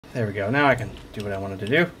There we go. Now I can do what I wanted to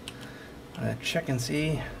do. I'm gonna check and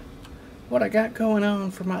see what I got going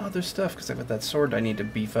on for my other stuff, because with that sword I need to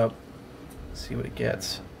beef up. See what it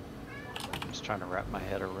gets. I'm just trying to wrap my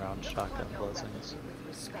head around shotgun blessings. With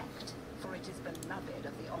respect, for it is beloved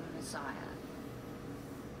of the Omnissiah.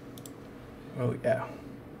 Oh yeah.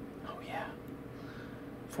 Oh yeah.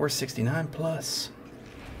 469 plus.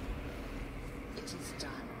 It is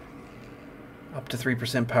done. Up to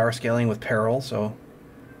 3% power scaling with peril, so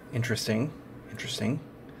interesting. Interesting.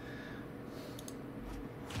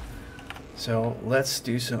 So let's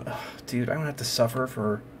do some... Oh, dude, I don't have to suffer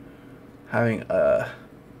for having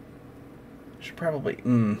should probably...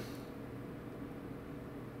 10%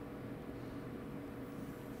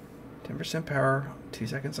 power, 2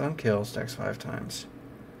 seconds on kill, stacks 5 times.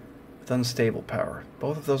 With unstable power.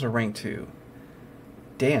 Both of those are rank 2.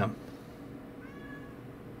 Damn.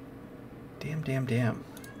 Damn, damn, damn.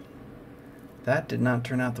 That did not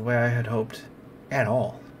turn out the way I had hoped at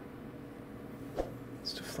all.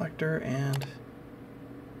 It's deflector, and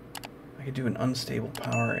I could do an unstable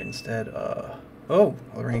power instead. Oh,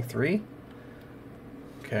 rank 3?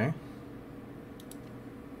 Okay.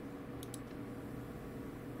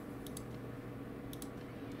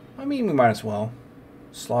 I mean, we might as well.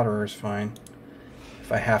 Slaughterer is fine.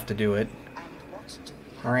 If I have to do it.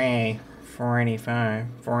 Hooray. 485.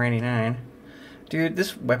 489. Dude,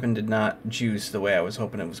 this weapon did not juice the way I was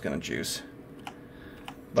hoping it was going to juice.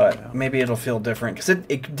 But maybe it'll feel different. Because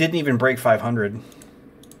it didn't even break 500.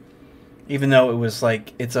 Even though it was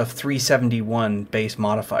like, it's a 371 base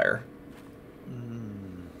modifier.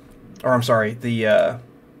 Or I'm sorry, the,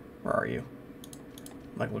 where are you?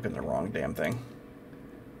 I'm like looking at the wrong damn thing.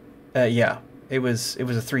 Yeah, it was a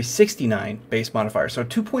 369 base modifier. So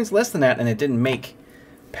 2 points less than that, and it didn't make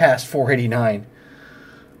past 489.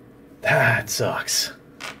 That sucks.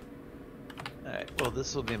 Alright, well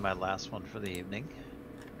this will be my last one for the evening,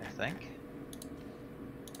 I think.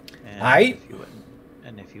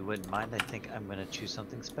 And if you wouldn't mind, I think I'm going to choose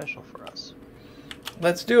something special for us.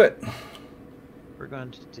 Let's do it. We're going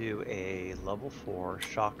to do a level 4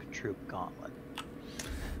 shock troop gauntlet.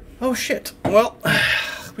 Oh shit. Well,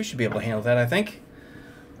 we should be able to handle that, I think.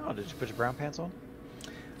 Oh, did you put your brown pants on?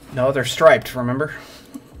 No, they're striped, remember?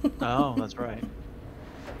 Oh, that's right.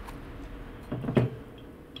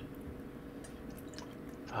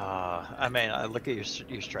 I mean, I look at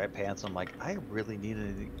your striped pants, I'm like, I really need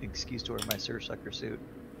an excuse to wear my seersucker suit.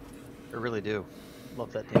 I really do.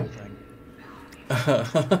 Love that damn thing.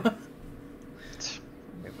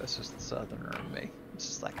 Maybe that's just the southerner in me. It's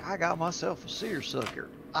just like, I got myself a seersucker.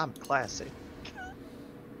 I'm classy.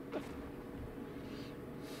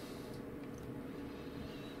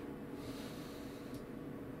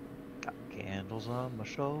 Got candles on my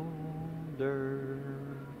shoulder.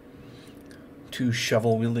 2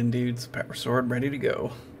 shovel-wielding dudes, power sword, ready to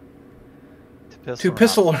go. To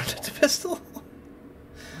pistol. To pistol?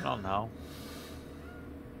 I don't know.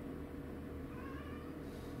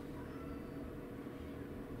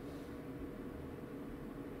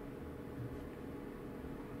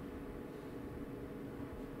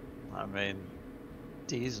 I mean,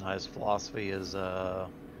 D's and I's philosophy is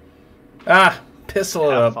pistol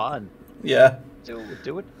it have up. fun. Yeah.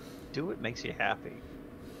 Do what makes you happy.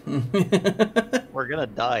 We're gonna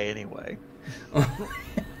die anyway.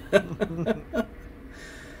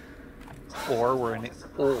 or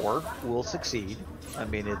we'll succeed. I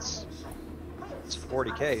mean, it's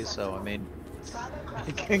 40K, so I mean,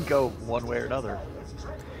 it can go one way or another.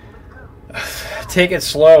 Take it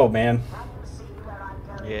slow, man.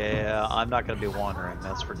 Yeah, I'm not gonna be wandering.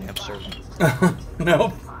 That's for damn certain.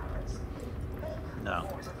 Nope. No.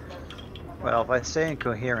 Well, if I stay in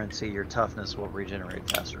coherency, your toughness will regenerate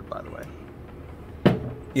faster, by the way.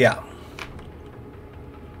 Yeah.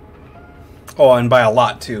 Oh, and by a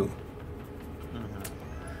lot, too.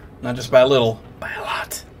 Mm-hmm. Not just by a little, by a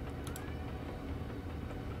lot.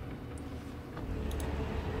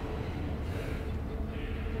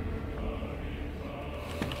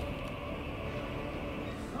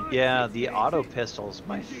 Yeah, the auto pistol is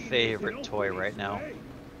my favorite toy right now.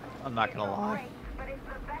 I'm not gonna lie.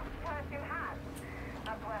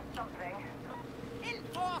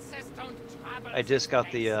 I just got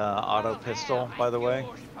the auto pistol, by the way,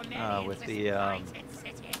 with the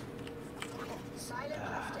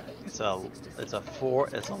it's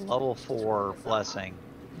a level 4 blessing,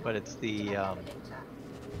 but it's the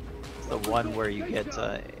one where you get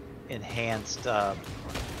enhanced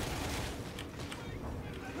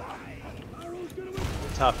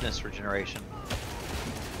toughness regeneration.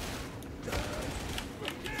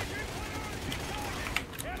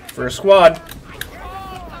 First squad.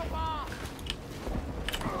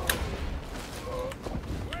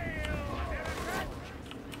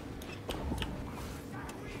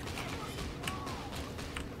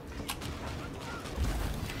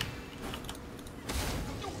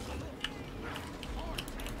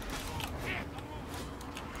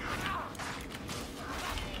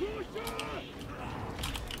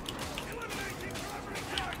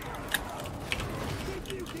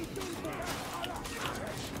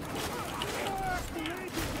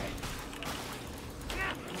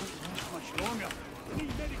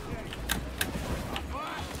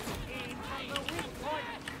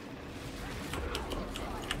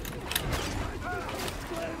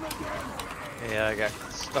 Yeah, I got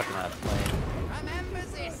stuck in that flame. Remember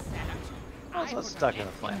this. I was not stuck in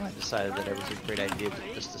a flame. I decided that it was a great idea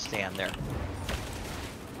just to stand there.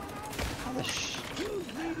 How the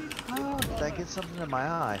Oh, did I get something in my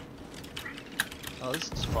eye? Oh,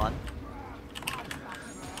 this is fun.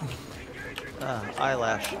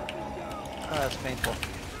 Eyelash. Oh, that's painful.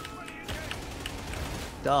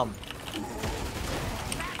 Dumb.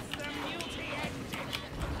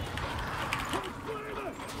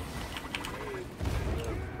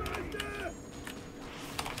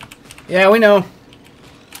 Yeah, we know.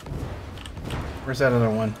 Where's that other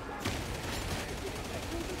one?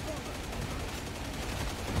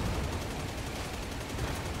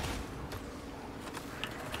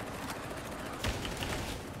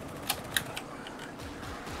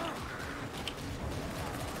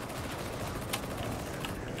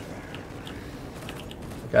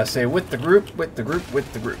 Gotta say with the group, with the group,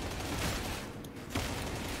 with the group.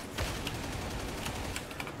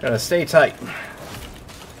 Gotta stay tight.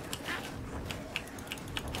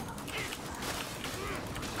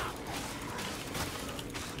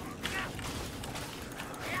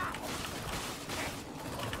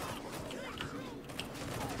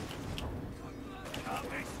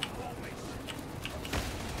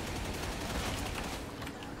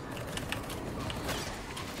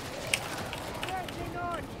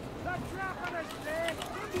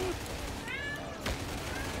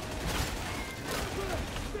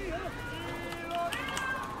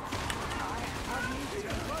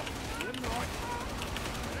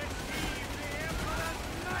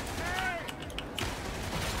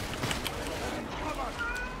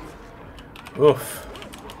 Oof.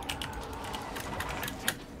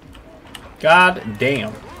 God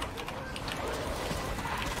damn.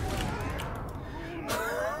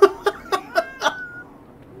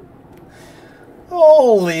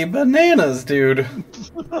 Holy bananas, dude.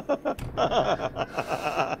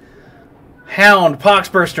 Hound,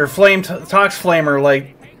 Poxburster, Flame, Tox Flamer,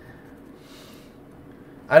 like...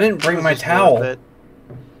 I didn't bring my towel.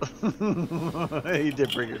 You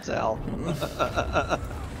did bring your towel.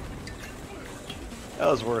 That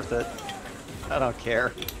was worth it. I don't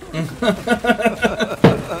care.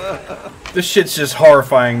 This shit's just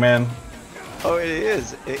horrifying, man. Oh, it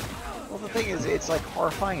is. Well, the thing is, it's like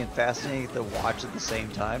horrifying and fascinating to watch at the same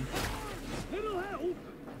time.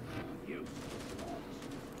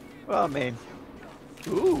 Well, I mean,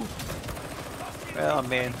 ooh. Well, I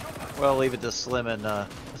mean, well, leave it to Slim and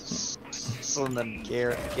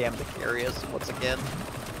Gam to carry us once again.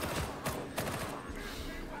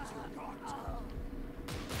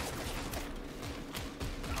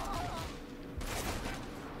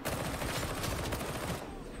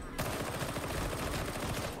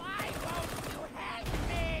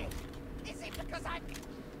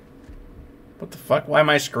 What the fuck? Why am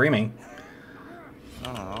I screaming? I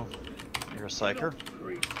don't know. You're a psycher?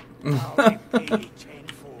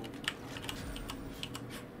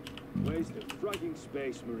 Where's the fragging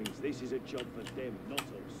Space Marines? This is a job for them, not us.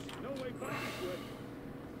 No way back this way.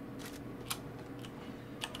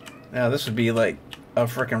 Now this would be like a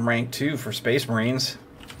frickin' rank 2 for Space Marines.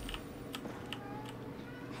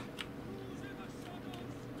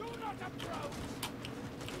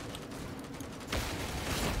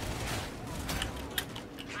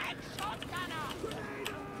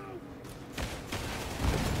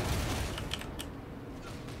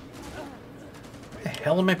 Where the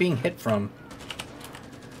hell am I being hit from?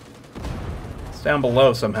 It's down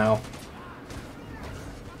below somehow.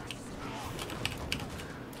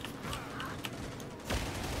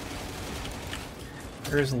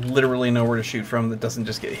 There's literally nowhere to shoot from that doesn't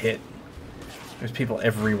just get hit. There's people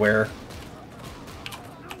everywhere.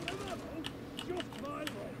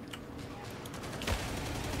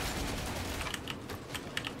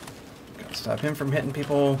 Gotta stop him from hitting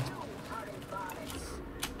people.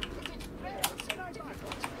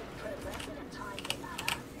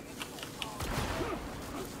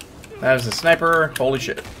 That is a sniper. Holy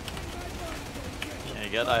shit. Yeah,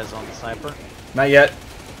 you got eyes on the sniper? Not yet.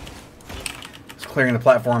 It's clearing the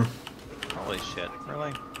platform. Holy shit.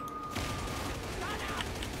 Really?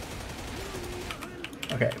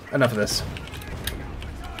 Okay, enough of this.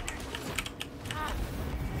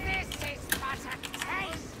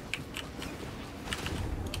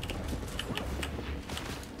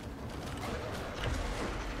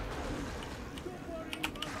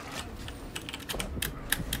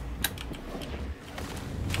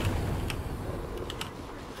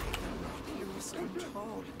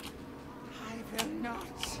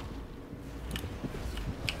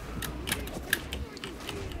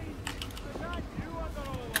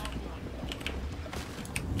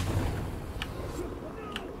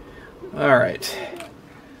 Alright.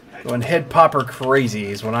 Going head popper crazy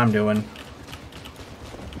is what I'm doing.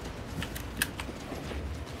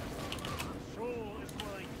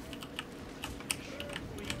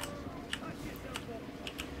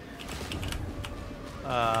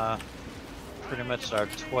 Pretty much our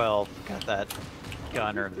 12 got that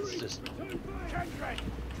gunner that's just...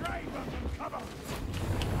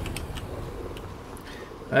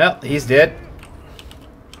 Well, he's dead.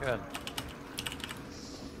 Good.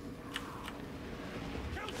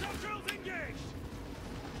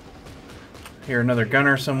 Hear another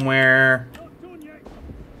gunner somewhere.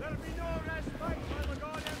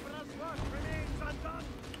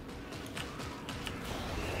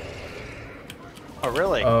 Oh,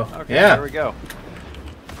 really? Oh, okay, yeah. There we go.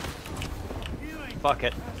 Fuck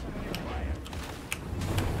it.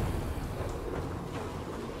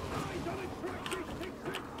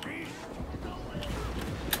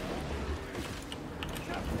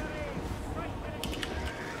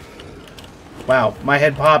 Wow, my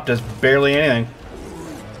head pop does barely anything.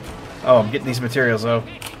 Oh, I'm getting these materials though.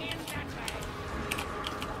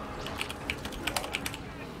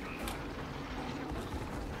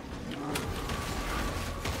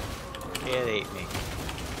 It ate me.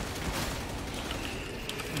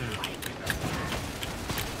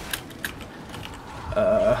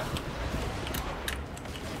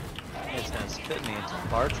 It's gonna spit me into a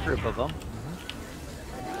large group of them.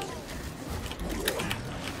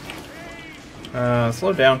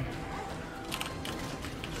 Slow down.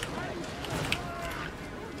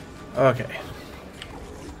 Okay.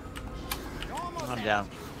 I'm down.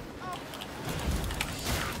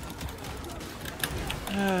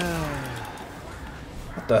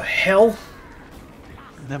 What the hell?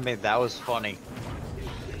 I mean, that was funny.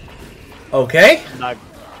 Okay. Not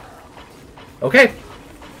Okay.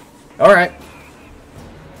 Alright.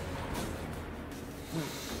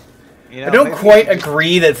 You know, I don't maybe quite you should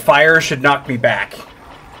agree that fire should knock me back.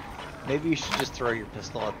 maybe you should just throw your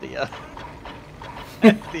pistol at the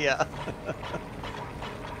the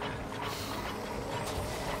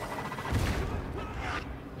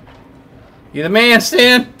You the man,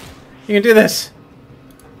 Stan. You can do this.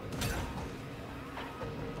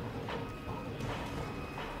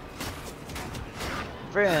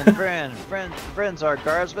 friends are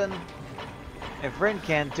guardsmen. If friend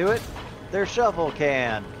can't do it, their shovel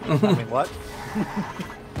can. I mean, what?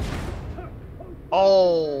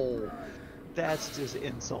 Oh, that's just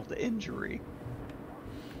insult to injury.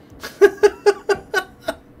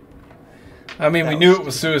 I mean, we That knew was it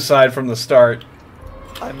was suicide from the start.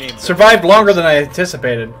 I mean, Survived longer than I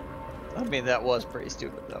anticipated. I mean, that was pretty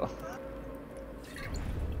stupid, though.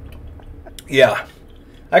 Yeah.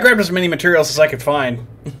 I grabbed as many materials as I could find.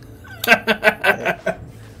 I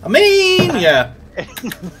mean, yeah.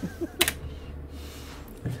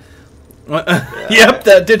 Yep,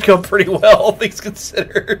 that did go pretty well, all things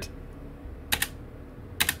considered.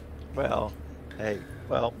 Well, hey,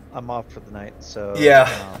 well, I'm off for the night, so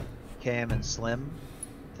Yeah. Cam and Slim,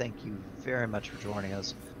 thank you very much for joining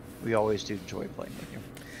us. We always do enjoy playing with you.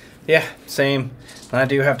 Yeah, same. I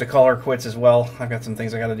do have to call her quits as well. I've got some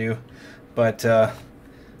things I got to do. But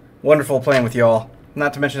wonderful playing with y'all.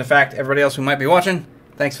 Not to mention the fact, everybody else who might be watching,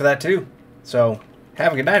 thanks for that too. So,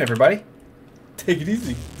 have a good night, everybody. Take it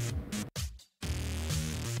easy.